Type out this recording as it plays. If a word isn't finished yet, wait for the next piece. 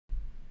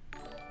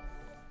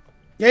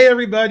Hey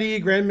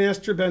everybody,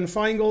 Grandmaster Ben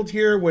Feingold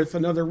here with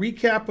another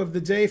recap of the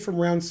day from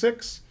round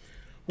 6.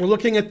 We're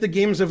looking at the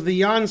games of the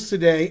Jans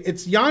today.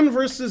 It's Jan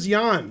versus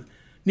Jan.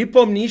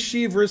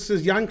 Nepomniachtchi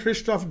versus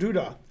Jan-Krzysztof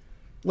Duda.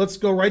 Let's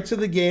go right to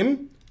the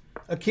game.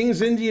 A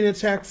King's Indian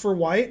attack for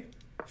white,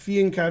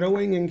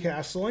 fianchettoing and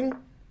castling.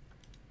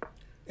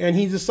 And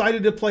he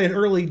decided to play an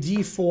early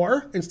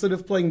d4 instead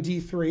of playing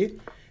d3.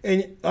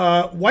 And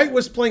white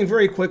was playing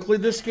very quickly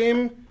this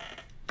game.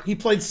 He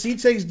played c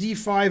takes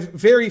d5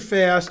 very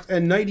fast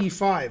and knight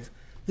e5.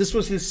 This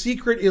was his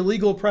secret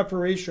illegal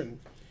preparation.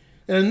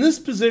 And in this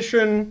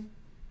position,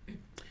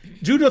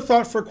 Duda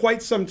thought for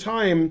quite some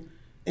time,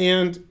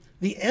 and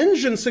the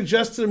engine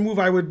suggested a move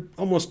I would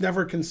almost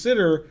never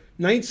consider,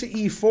 knight to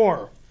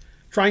e4,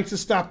 trying to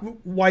stop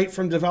white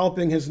from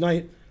developing his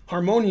knight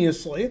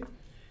harmoniously.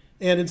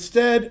 And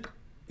instead,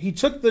 he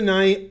took the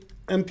knight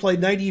and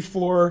played knight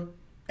e4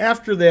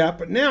 after that.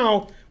 But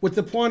now, with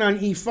the pawn on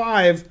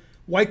e5,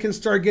 white can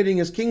start getting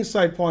his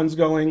kingside pawns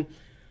going.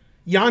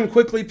 Jan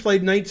quickly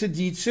played knight to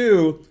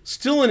d2,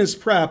 still in his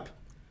prep.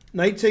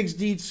 Knight takes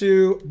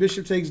d2,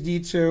 bishop takes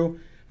d2.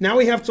 Now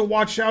we have to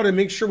watch out and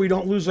make sure we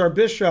don't lose our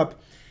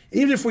bishop.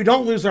 Even if we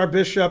don't lose our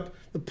bishop,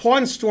 the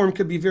pawn storm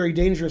could be very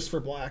dangerous for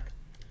black.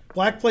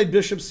 Black played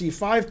bishop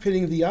c5,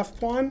 pinning the f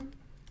pawn.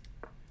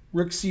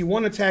 Rook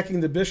c1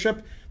 attacking the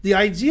bishop. The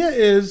idea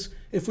is,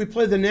 if we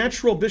play the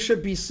natural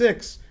bishop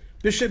b6,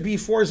 bishop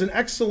b4 is an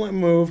excellent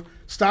move,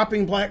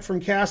 stopping black from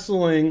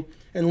castling,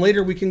 and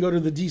later we can go to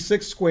the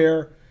d6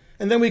 square,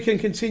 and then we can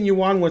continue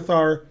on with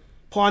our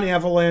pawn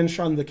avalanche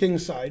on the king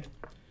side.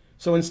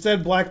 So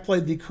instead, black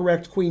played the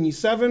correct queen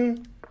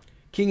e7,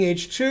 king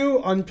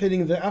h2,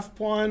 unpinning the f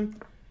pawn,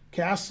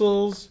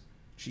 castles,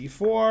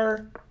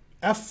 g4,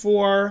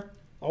 f4,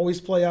 always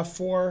play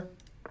f4,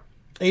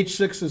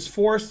 h6 is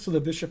forced, so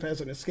the bishop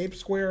has an escape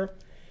square.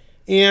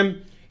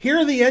 And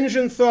here the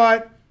engine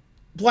thought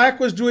black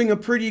was doing a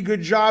pretty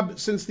good job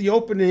since the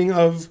opening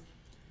of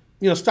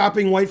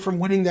stopping white from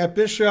winning that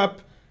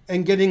bishop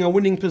and getting a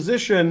winning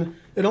position.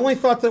 It only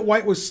thought that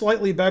white was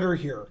slightly better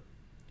here.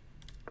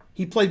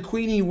 He played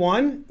queen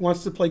e1,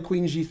 wants to play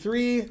queen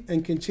g3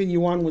 and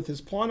continue on with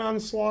his pawn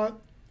onslaught.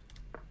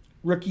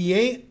 Rook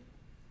e8,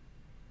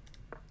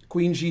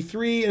 queen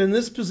g3, and in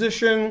this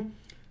position,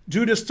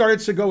 Duda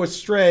started to go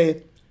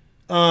astray.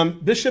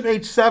 Bishop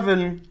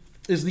h7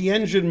 is the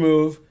engine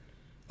move,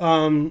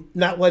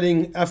 not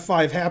letting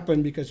f5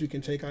 happen because you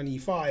can take on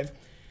e5.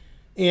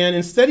 And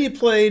instead he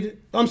played,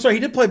 he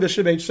did play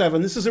bishop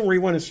h7. This isn't where he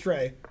went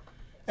astray.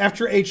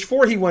 After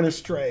h4, he went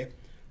astray.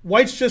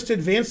 White's just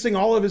advancing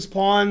all of his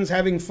pawns,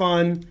 having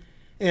fun.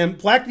 And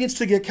black needs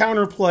to get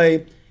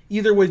counterplay,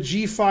 either with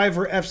g5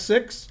 or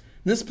f6.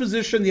 In this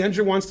position, the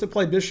engine wants to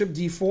play bishop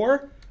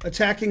d4,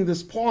 attacking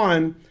this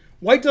pawn.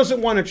 White doesn't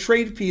want to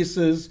trade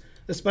pieces,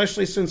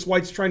 especially since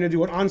white's trying to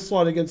do an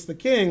onslaught against the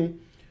king.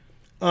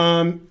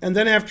 And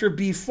then after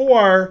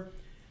b4,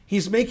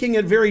 he's making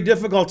it very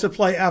difficult to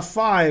play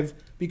f5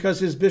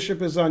 because his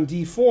bishop is on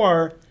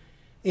d4,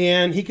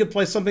 and he could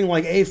play something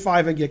like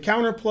a5 and get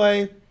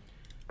counterplay.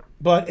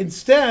 But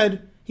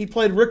instead, he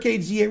played rook a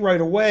d8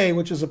 right away,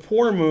 which is a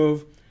poor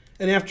move.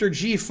 And after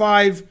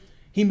g5,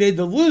 he made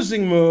the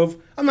losing move.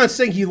 I'm not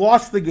saying he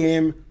lost the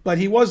game, but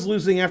he was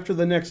losing after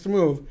the next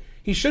move.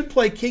 He should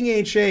play king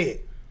h8,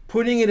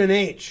 putting it in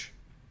h,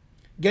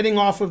 getting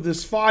off of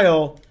this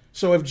file,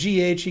 so if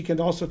gh, he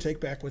can also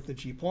take back with the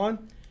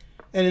g-pawn.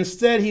 And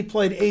instead, he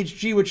played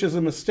hg, which is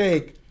a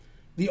mistake.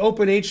 The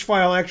open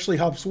h-file actually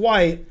helps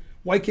white.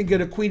 White can get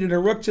a queen and a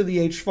rook to the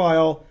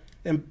h-file,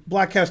 and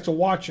black has to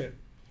watch it.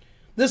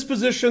 This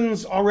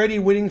position's already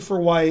winning for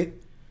white.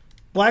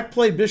 Black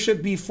played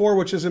bishop b4,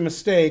 which is a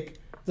mistake.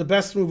 The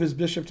best move is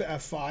bishop to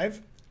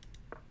f5.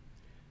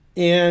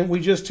 And we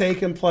just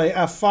take and play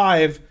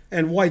f5,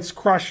 and white's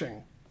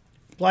crushing.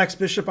 Black's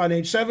bishop on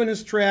h7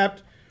 is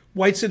trapped.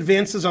 White's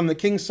advances on the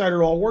king side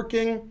are all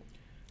working.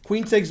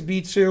 Queen takes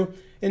b2.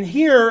 And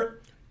here,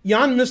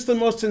 Jan missed the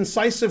most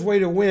incisive way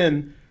to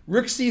win.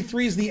 Rook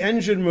c3 is the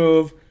engine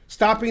move,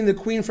 stopping the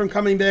queen from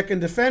coming back and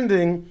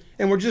defending,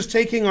 and we're just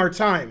taking our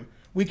time.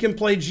 We can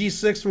play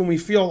g6 when we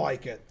feel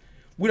like it.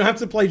 We don't have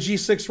to play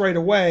g6 right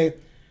away.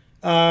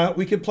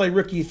 We could play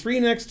rook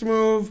e3 next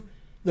move.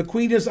 The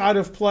queen is out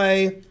of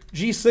play.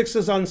 g6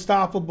 is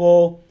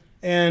unstoppable,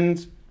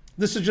 and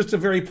this is just a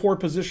very poor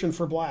position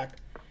for black.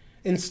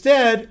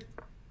 Instead,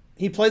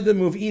 he played the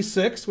move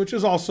e6, which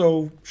is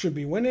also should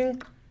be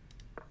winning.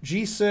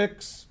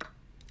 g6,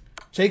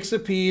 takes a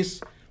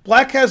piece.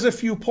 Black has a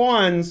few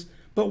pawns,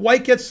 but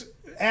white gets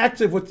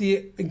active with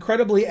the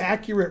incredibly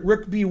accurate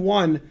rook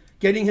b1,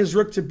 getting his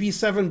rook to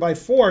b7 by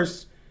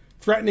force,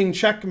 threatening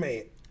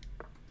checkmate.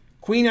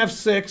 Queen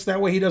f6,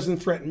 that way he doesn't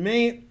threaten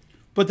mate,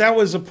 but that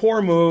was a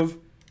poor move.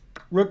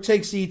 Rook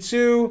takes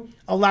e2,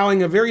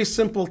 allowing a very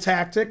simple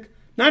tactic.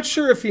 Not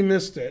sure if he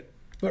missed it,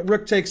 but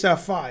rook takes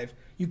f5.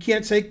 You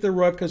can't take the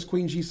rook because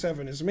queen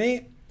g7 is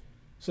mate,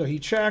 so he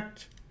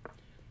checked.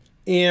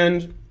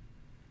 And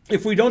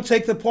if we don't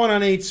take the pawn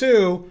on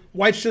a2,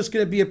 white's just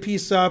going to be a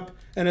piece up,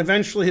 and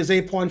eventually his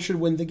a pawn should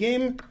win the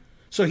game.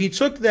 So he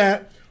took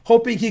that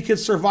hoping he could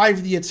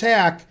survive the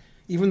attack,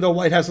 even though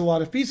white has a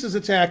lot of pieces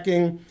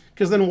attacking,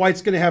 because then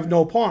white's going to have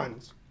no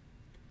pawns.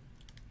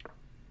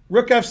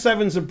 Rook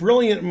f7 is a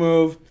brilliant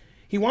move.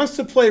 He wants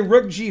to play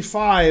rook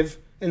g5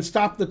 and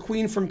stop the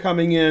queen from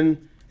coming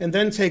in, and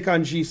then take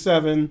on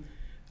g7.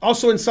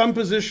 Also, in some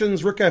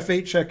positions, rook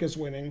f8 check is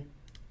winning.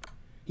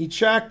 He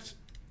checked.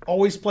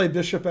 Always play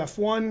bishop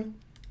f1.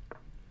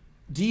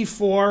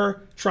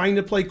 d4, trying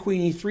to play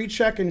queen e3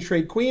 check and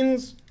trade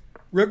queens.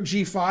 Rook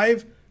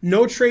g5,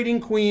 no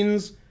trading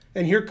queens.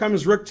 And here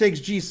comes rook takes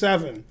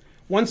g7.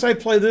 Once I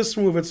play this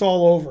move, it's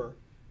all over.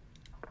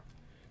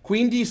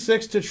 Queen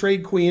d6 to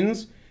trade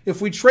queens.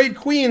 If we trade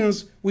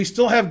queens, we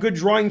still have good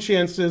drawing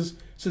chances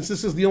since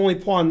this is the only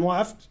pawn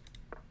left.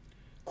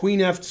 Queen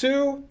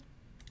f2,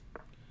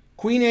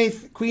 queen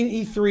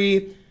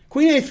e3.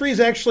 Queen a3 is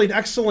actually an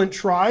excellent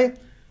try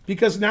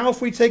because now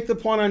if we take the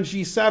pawn on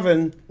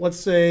g7, let's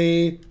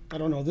say, I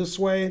don't know, this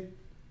way,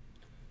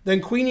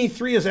 then queen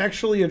e3 is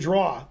actually a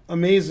draw.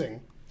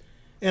 Amazing.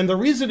 And the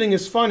reasoning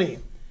is funny.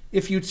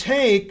 If you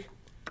take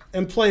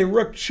and play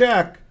rook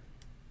check,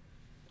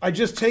 I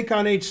just take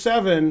on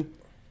h7,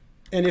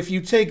 and if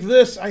you take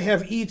this, I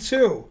have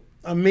e2.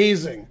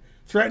 Amazing.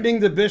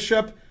 Threatening the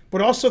bishop,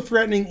 but also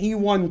threatening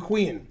e1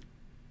 queen.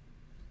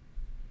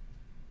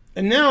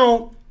 And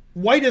now,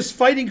 white is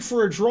fighting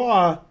for a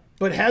draw,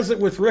 but has it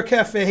with rook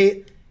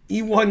f8,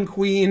 e1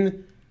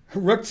 queen,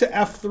 rook to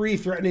f3,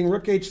 threatening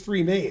rook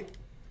h3 mate.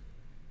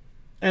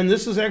 And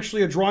this is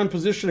actually a drawn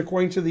position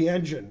according to the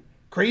engine.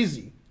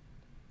 Crazy.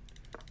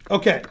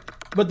 Okay,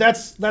 but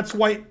that's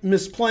white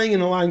misplaying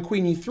and allowing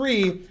queen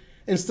e3.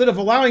 Instead of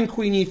allowing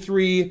queen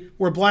e3,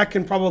 where black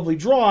can probably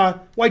draw,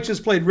 white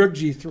just played rook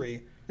g3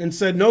 and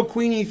said, no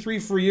queen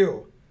e3 for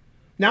you.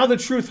 Now the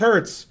truth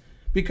hurts,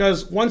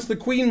 because once the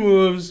queen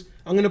moves,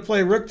 I'm going to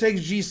play rook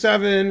takes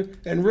g7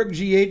 and rook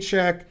g8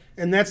 check,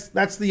 and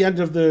that's the end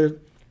of the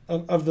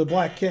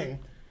black king.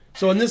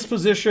 So in this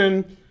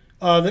position,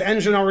 the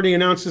engine already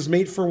announces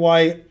mate for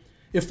white.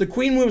 If the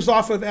queen moves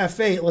off of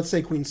f8, let's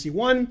say queen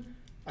c1,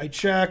 I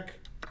check,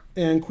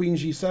 and queen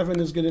g7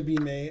 is going to be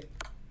mate.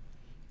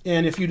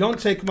 And if you don't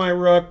take my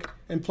rook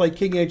and play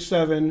king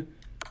h7,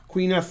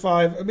 queen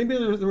f5, maybe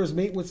there was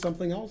mate with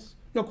something else.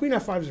 No, queen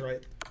f5 is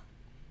right.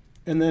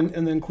 And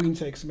then queen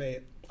takes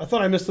mate. I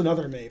thought I missed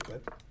another mate,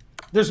 but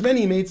there's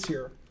many mates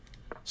here.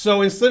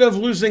 So instead of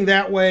losing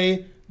that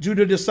way,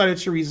 Duda decided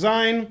to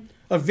resign.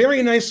 A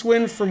very nice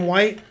win from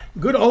white.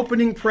 Good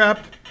opening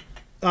prep.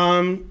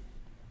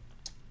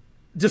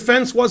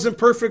 Defense wasn't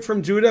perfect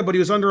from Duda, but he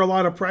was under a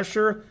lot of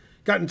pressure.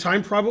 Got in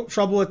time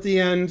trouble at the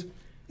end.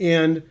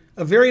 And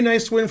a very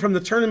nice win from the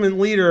tournament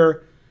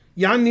leader,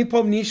 Jan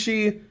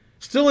Nepomniachtchi,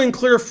 still in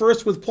clear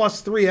first with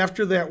 +3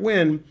 after that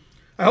win.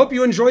 I hope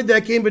you enjoyed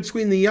that game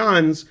between the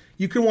Jans.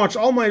 You can watch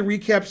all my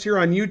recaps here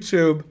on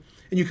YouTube,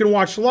 and you can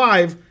watch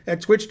live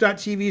at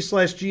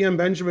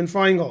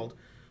twitch.tv/GMBenjaminFeingold.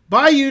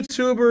 Bye,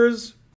 YouTubers!